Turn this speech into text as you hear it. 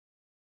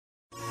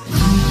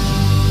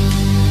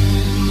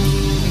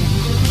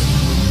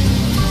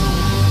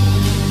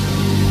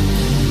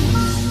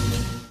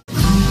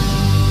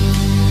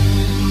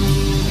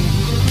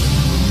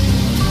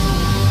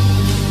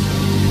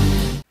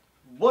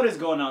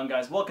going on,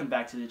 guys? Welcome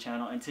back to the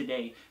channel, and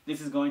today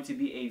this is going to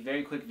be a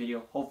very quick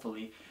video.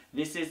 Hopefully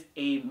this is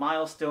a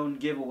milestone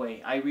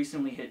giveaway. I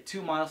recently hit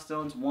 2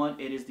 milestones. One,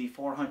 it is the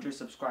 400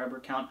 subscriber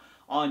count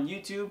on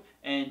YouTube,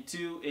 and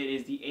 2, it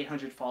is the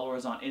 800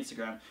 followers on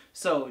Instagram.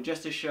 So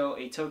just to show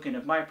a token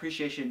of my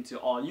appreciation to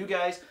all you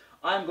guys,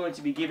 I'm going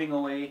to be giving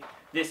away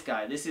this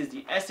guy. This is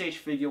the SH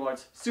Figure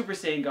Arts Super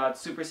Saiyan God,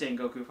 Super Saiyan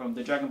Goku from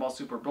the Dragon Ball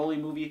Super Broly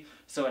movie.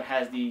 So it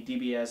has the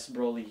DBS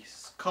Broly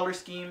color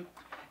scheme,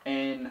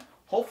 and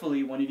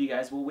hopefully one of you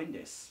guys will win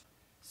this.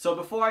 So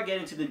before I get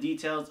into the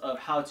details of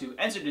how to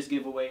enter this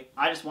giveaway,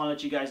 I just want to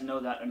let you guys know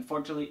that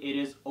unfortunately it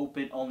is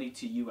open only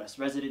to US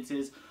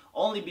residences,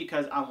 only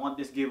because I want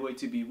this giveaway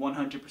to be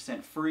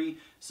 100% free.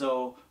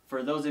 So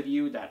for those of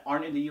you that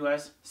aren't in the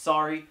US,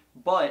 sorry,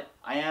 but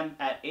I am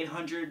at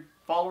 800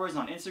 followers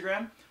on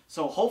Instagram.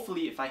 So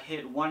hopefully if I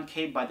hit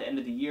 1K by the end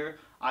of the year,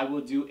 I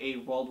will do a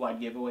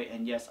worldwide giveaway,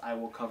 and yes, I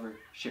will cover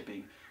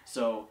shipping.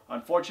 So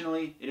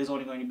unfortunately, it is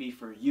only going to be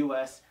for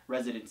US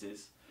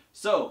residences.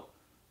 So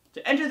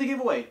to enter the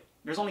giveaway,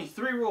 there's only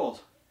 3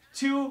 rules.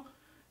 2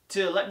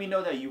 to let me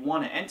know that you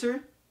want to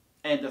enter,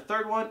 and the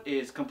third one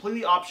is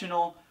completely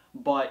optional,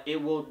 but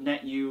it will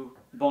net you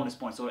bonus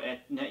points, so it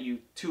net you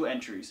 2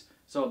 entries.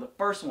 So the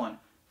first one,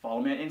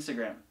 follow me on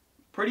Instagram.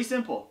 Pretty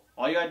simple.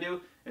 All you gotta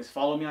do is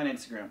follow me on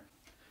Instagram.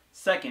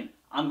 Second,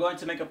 I'm going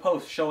to make a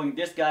post showing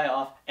this guy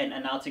off and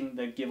announcing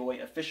the giveaway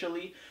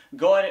officially.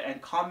 Go ahead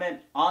and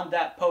comment on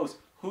that post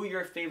who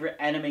your favorite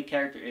anime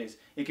character is.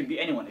 It can be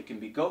anyone. It can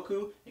be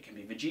Goku, it can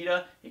be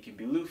Vegeta, it can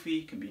be Luffy,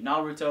 it can be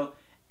Naruto,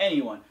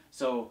 anyone.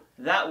 So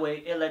that way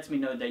it lets me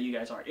know that you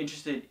guys are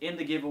interested in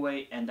the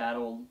giveaway, and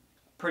that'll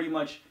pretty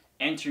much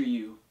enter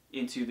you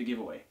into the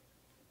giveaway.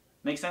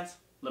 Make sense?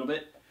 A little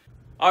bit?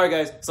 Alright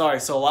guys,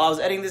 sorry. So while I was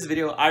editing this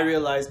video, I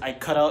realized I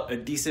cut out a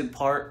decent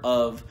part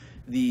of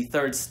the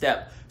third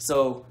step.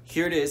 So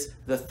here it is,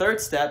 the third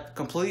step,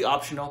 completely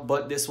optional,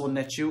 but this will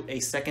net you a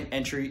second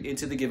entry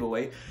into the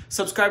giveaway.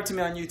 Subscribe to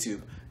me on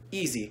YouTube.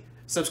 Easy.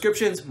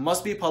 Subscriptions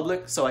must be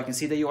public so I can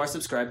see that you are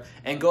subscribed,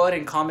 and go ahead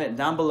and comment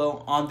down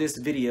below on this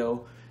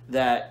video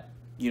that,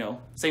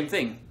 same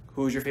thing.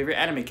 Who is your favorite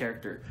anime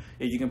character?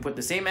 If you can put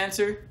the same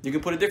answer, you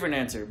can put a different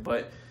answer,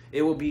 but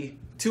it will be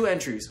 2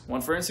 entries,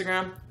 one for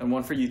Instagram and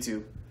one for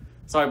YouTube.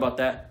 Sorry about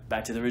that.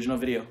 Back to the original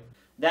video.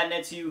 That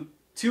nets you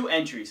 2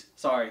 entries.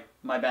 Sorry,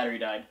 my battery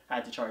died. I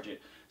had to charge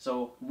it.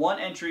 So 1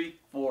 entry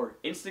for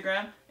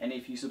Instagram, and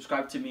if you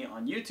subscribe to me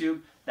on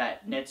YouTube,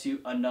 that nets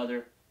you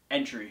another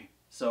entry.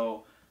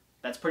 So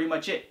that's pretty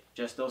much it.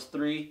 Just those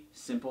 3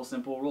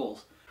 simple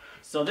rules.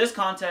 So this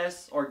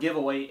contest or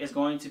giveaway is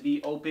going to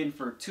be open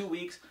for 2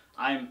 weeks.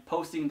 I'm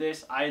posting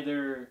this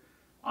either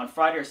on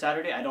Friday or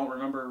Saturday. I don't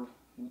remember,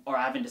 or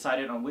I haven't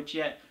decided on which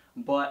yet,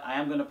 but I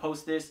am going to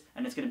post this,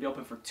 and it's going to be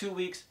open for 2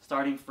 weeks,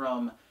 starting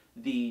from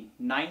the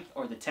 9th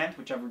or the 10th,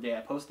 whichever day I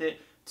post it,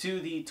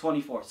 to the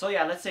 24th. So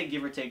yeah, let's say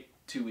give or take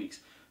 2 weeks,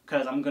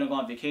 because I'm going to go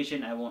on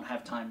vacation, I won't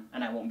have time,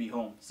 and I won't be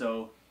home.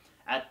 So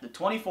at the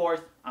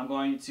 24th, I'm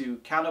going to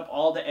count up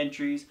all the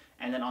entries,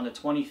 and then on the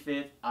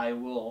 25th, I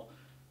will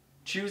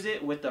choose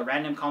it with the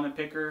random comment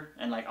picker,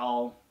 and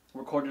I'll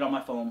record it on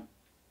my phone,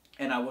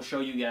 and I will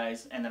show you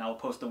guys, and then I'll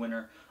post the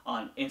winner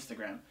on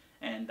Instagram.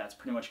 And that's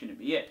pretty much going to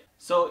be it.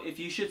 So if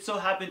you should so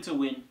happen to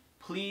win,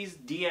 please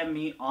DM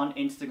me on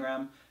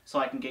Instagram so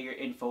I can get your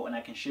info and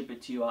I can ship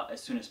it to you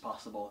as soon as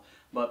possible.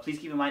 But please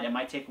keep in mind, it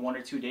might take 1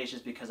 or 2 days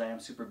just because I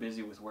am super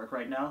busy with work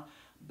right now.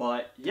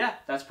 But yeah,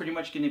 that's pretty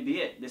much going to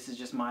be it. This is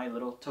just my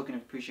little token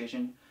of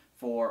appreciation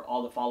for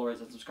all the followers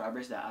and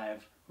subscribers that I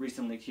have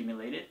recently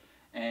accumulated.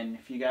 And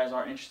if you guys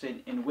are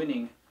interested in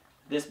winning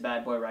this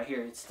bad boy right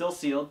here, it's still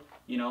sealed.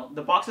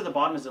 The box at the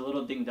bottom is a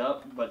little dinged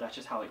up, but that's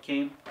just how it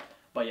came.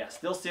 But yeah,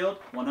 still sealed,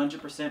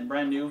 100%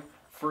 brand new,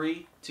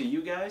 free to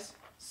you guys.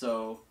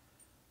 So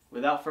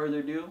without further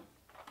ado,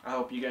 I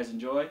hope you guys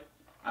enjoy.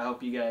 I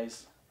hope you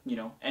guys,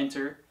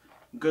 enter.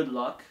 Good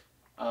luck.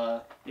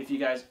 If you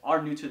guys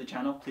are new to the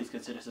channel, please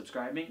consider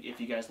subscribing. If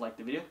you guys like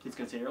the video, please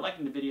consider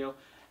liking the video.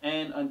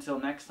 And until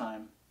next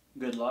time,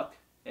 good luck,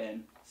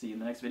 and see you in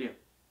the next video.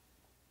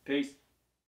 Peace.